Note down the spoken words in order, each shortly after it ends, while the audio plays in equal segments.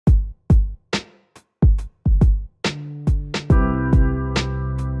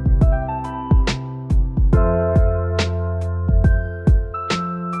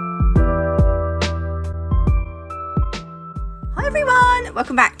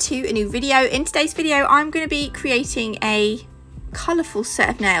Welcome back to a new video. In today's video I'm going to be creating a colourful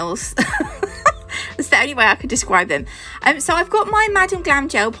set of nails. That's the only way I could describe them. So I've got my Madam Glam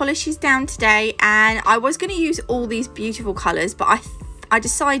gel polishes down today, and I was going to use all these beautiful colours, but I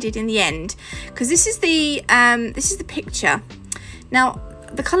decided in the end, because this is the picture. Now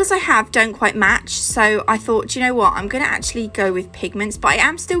the colours I have don't quite match, so I thought, do you know what, I'm going to actually go with Pigments, but I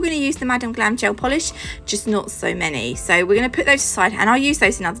am still going to use the Madam Glam gel polish, just not so many. So we're going to put those aside, and I'll use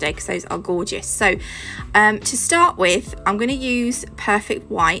those another day because those are gorgeous. So to start with, I'm going to use Perfect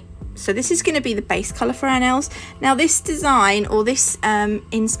White. So this is going to be the base colour for our nails. Now this design, or this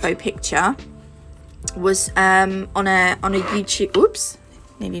inspo picture, was on a YouTube, oops,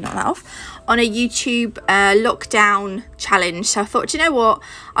 nearly knocked that off, on a YouTube lockdown challenge. So I thought, do you know what,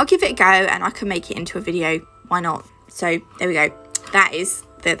 I'll give it a go and I can make it into a video, why not? So there we go, that is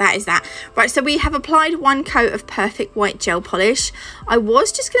that. Right, so we have applied one coat of Perfect White gel polish. I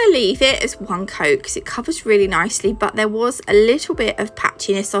was just going to leave it as one coat because it covers really nicely, but there was a little bit of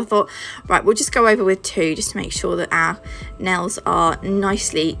patchiness, so I thought, right, we'll just go over with two just to make sure that our nails are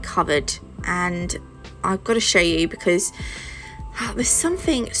nicely covered. And I've got to show you because there's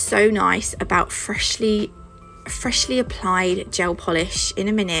something so nice about freshly applied gel polish in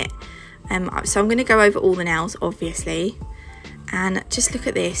a minute. So I'm going to go over all the nails, obviously, and just look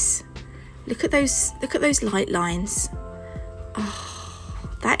at this. Look at those light lines. Oh,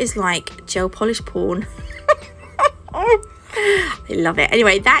 that is like gel polish porn. I love it.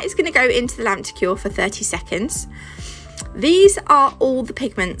 Anyway, that is going to go into the lamp to cure for 30 seconds. These are all the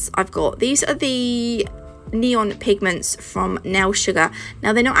pigments I've got. These are the neon pigments from Nail Sugar.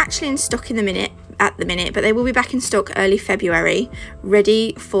 Now they're not actually in stock at the minute, but they will be back in stock early February,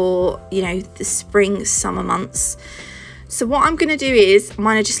 ready for, you know, the spring summer months. So what I'm going to do is,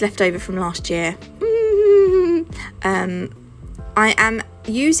 mine are just left over from last year. I am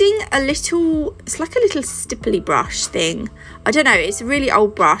using a little, it's like a little stipply brush thing. I don't know, it's a really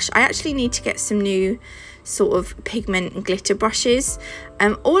old brush. I actually need to get some new sort of pigment and glitter brushes.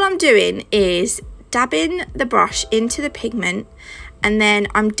 All I'm doing is dabbing the brush into the pigment, and then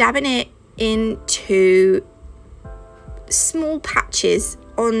I'm dabbing it into small patches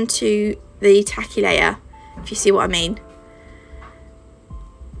onto the tacky layer, if you see what I mean.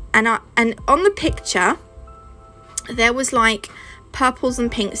 And on the picture there was like purples and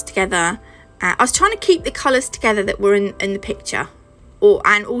pinks together. I was trying to keep the colours together that were in the picture,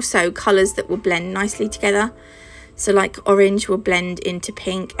 and also colours that will blend nicely together. So like orange will blend into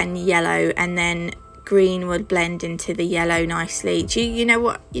pink and yellow, and then green would blend into the yellow nicely. Do you know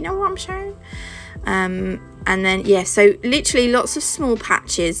what I'm showing? And then yeah, so literally lots of small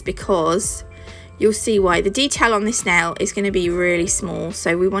patches, because you'll see why. The detail on this nail is going to be really small,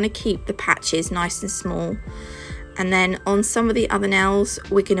 so we want to keep the patches nice and small. And then on some of the other nails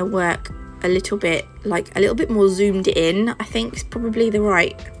we're going to work a little bit more zoomed in, I think is probably the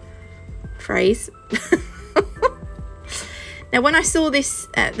right phrase. Now when I saw this,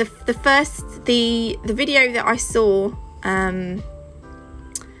 the video that I saw the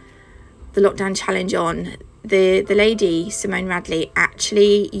lockdown challenge on, the lady Simone Radley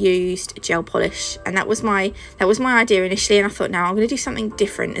actually used gel polish, and that was my idea initially, and I thought, no, I'm going to do something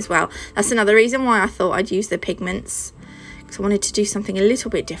different as well. That's another reason why I thought I'd use the pigments, because I wanted to do something a little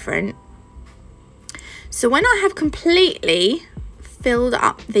bit different. So when I have completely filled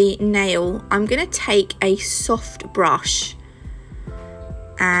up the nail, I'm going to take a soft brush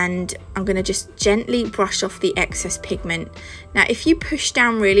and I'm going to just gently brush off the excess pigment. Now if you push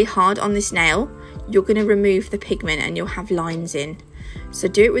down really hard on this nail, you're going to remove the pigment and you'll have lines in. So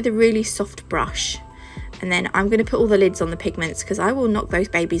do it with a really soft brush. And then I'm going to put all the lids on the pigments because I will knock those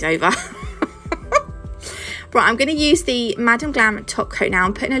babies over. Right, I'm going to use the Madam Glam top coat now.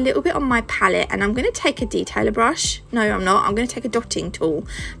 I'm putting a little bit on my palette, and I'm going to take a detailer brush. No, I'm not. I'm going to take a dotting tool.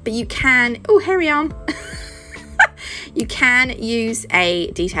 But you can, oh, hairy arm. You can use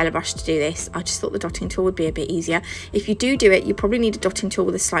a detailer brush to do this. I just thought the dotting tool would be a bit easier. If you do it, you probably need a dotting tool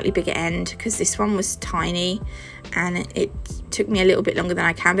with a slightly bigger end, because this one was tiny and it took me a little bit longer than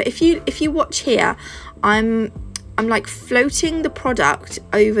I can. But if you watch here, I'm like floating the product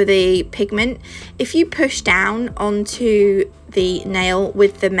over the pigment. If you push down onto the nail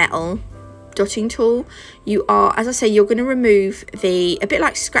with the metal dotting tool, you are, as I say, you're going to remove a bit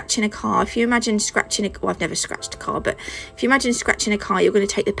like scratching a car. If you imagine scratching well, I've never scratched a car, but if you imagine scratching a car, you're going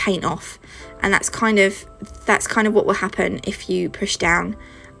to take the paint off, and that's kind of what will happen if you push down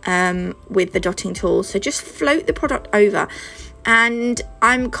with the dotting tool. So just float the product over, and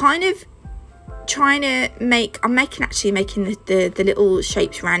I'm kind of trying to actually making the little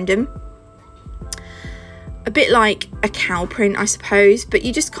shapes random. a bit like a cow print, I suppose, but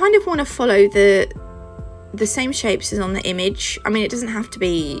you just kind of want to follow the same shapes as on the image. I mean, it doesn't have to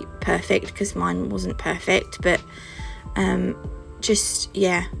be perfect because mine wasn't perfect, but just,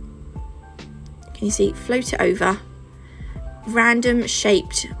 yeah. Can you see? Float it over. Random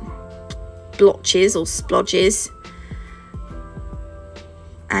shaped blotches or splodges.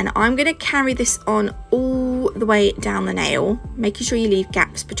 And I'm going to carry this on all the way down the nail, making sure you leave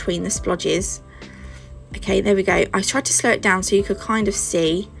gaps between the splodges. Okay, there we go. I tried to slow it down so you could kind of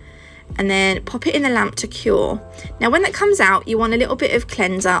see. And then pop it in the lamp to cure. Now when that comes out, you want a little bit of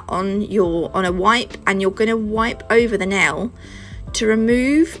cleanser on a wipe, and you're going to wipe over the nail to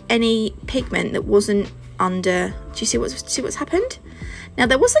remove any pigment that wasn't under. Do you see what's happened? Now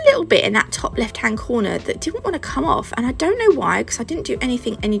there was a little bit in that top left hand corner that didn't want to come off, and I don't know why, because I didn't do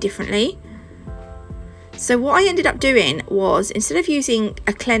anything any differently. So what I ended up doing was, instead of using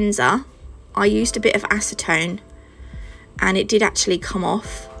a cleanser, I used a bit of acetone, and it did actually come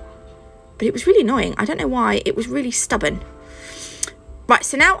off, but it was really annoying. I don't know why, it was really stubborn. Right,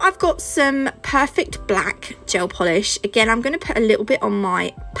 so now I've got some perfect black gel polish. Again, I'm going to put a little bit on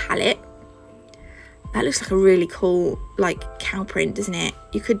my palette. That looks like a really cool, like, cow print, doesn't it?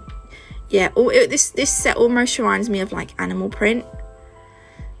 You could, yeah. This set almost reminds me of like animal print,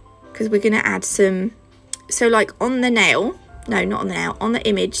 because we're gonna add some. So like on the nail, no, not on the nail, on the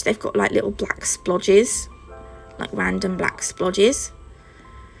image, they've got like little black splodges, like random black splodges.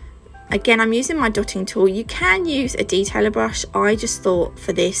 Again, I'm using my dotting tool. You can use a detailer brush. I just thought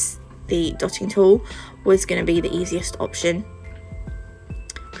for this, the dotting tool was going to be the easiest option,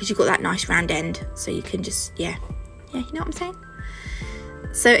 because you've got that nice round end, so you can just, yeah, you know what I'm saying?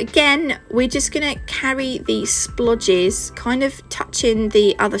 So again, we're just going to carry the splodges, kind of touching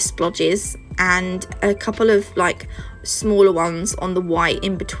the other splodges, and a couple of like smaller ones on the white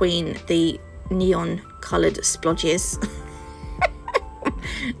in between the neon coloured splodges.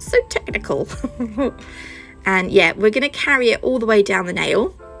 So technical. And yeah, we're going to carry it all the way down the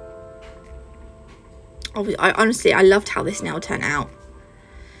nail. Honestly, I loved how this nail turned out.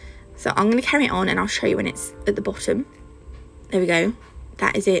 So I'm going to carry it on, and I'll show you when it's at the bottom. There we go.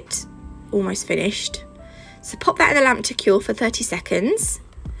 That is it. Almost finished. So pop that in the lamp to cure for 30 seconds.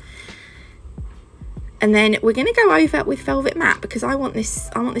 And then we're going to go over with Velvet Matte, because I want this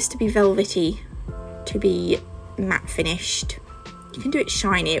to be velvety, to be matte finished. You can do it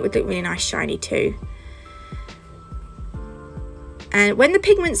shiny. It would look really nice shiny too. And when the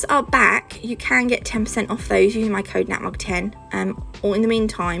pigments are back, you can get 10% off those using my code NatMug10. Or in the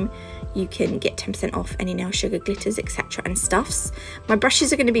meantime, you can get 10% off any nail sugar, glitters, etc. and stuffs. My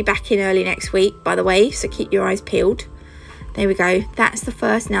brushes are going to be back in early next week, by the way, so keep your eyes peeled. There we go. That's the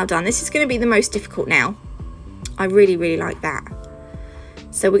first nail done. This is going to be the most difficult nail. I really, really like that.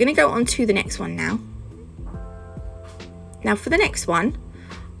 So we're going to go on to the next one now. Now for the next one,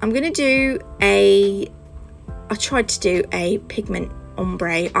 I'm going to do I tried to do a pigment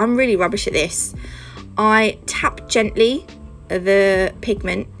ombre. I'm really rubbish at this. I tap gently the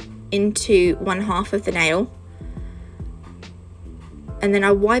pigment into one half of the nail, and then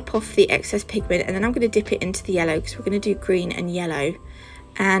I wipe off the excess pigment, and then I'm going to dip it into the yellow, because we're going to do green and yellow.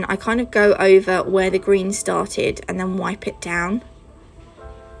 And I kind of go over where the green started and then wipe it down.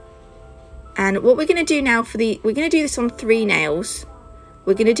 And what we're going to do now we're going to do this on 3 nails.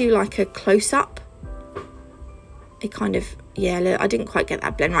 We're going to do like a close-up. It kind of, yeah, look, I didn't quite get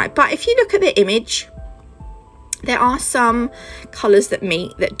that blend right. But if you look at the image, there are some colours that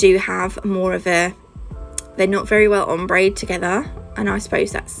meet that do have more of a, they're not very well ombre together. And I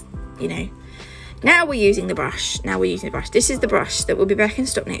suppose that's, you know. Now we're using the brush. This is the brush that will be back in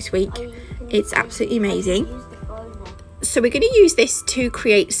stock next week. It's absolutely amazing. So we're going to use this to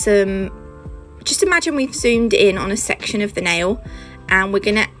create some, just imagine we've zoomed in on a section of the nail, and we're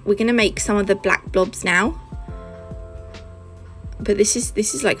gonna make some of the black blobs now. But this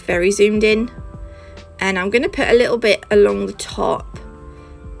is like very zoomed in, and I'm going to put a little bit along the top,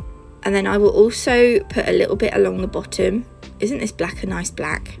 and then I will also put a little bit along the bottom. Isn't this black a nice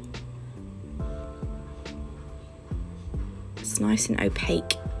black? It's nice and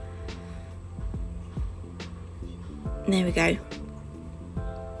opaque. There we go.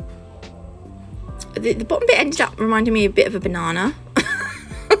 The bottom bit ended up reminding me a bit of a banana.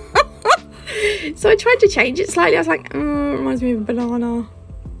 So I tried to change it slightly. I was like, it reminds me of a banana.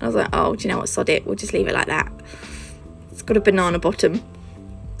 I was like, oh, do you know what, sod it, we'll just leave it like that. It's got a banana bottom.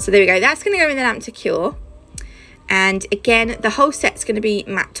 So there we go. That's going to go in the lamp to cure. And again, the whole set's going to be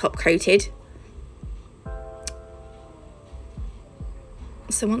matte top coated.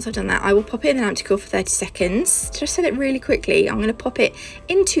 So once I've done that, I will pop it in the lamp to cure for 30 seconds. Did I say that really quickly? I'm going to pop it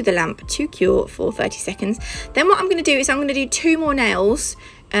into the lamp to cure for 30 seconds. Then what I'm going to do is I'm going to do 2 more nails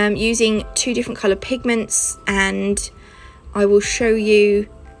using 2 different colour pigments, and I will show you.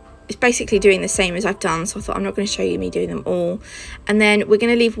 It's basically doing the same as I've done, so I thought I'm not going to show you me doing them all. And then we're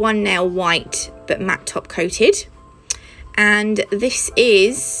going to leave 1 nail white but matte top coated, and this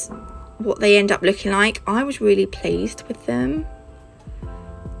is what they end up looking like. I was really pleased with them.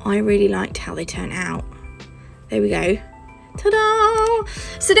 I really liked how they turn out. There we go. Ta-da!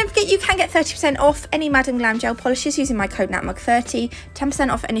 So don't forget, you can get 30% off any Madam Glam gel polishes using my code NatMug30,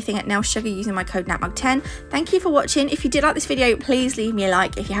 10% off anything at Nail Sugar using my code NatMug10. Thank you for watching. If you did like this video, please leave me a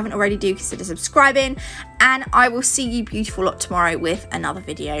like. If you haven't already, do consider subscribing, and I will see you beautiful lot tomorrow with another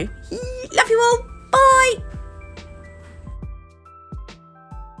video. Love you all. Bye.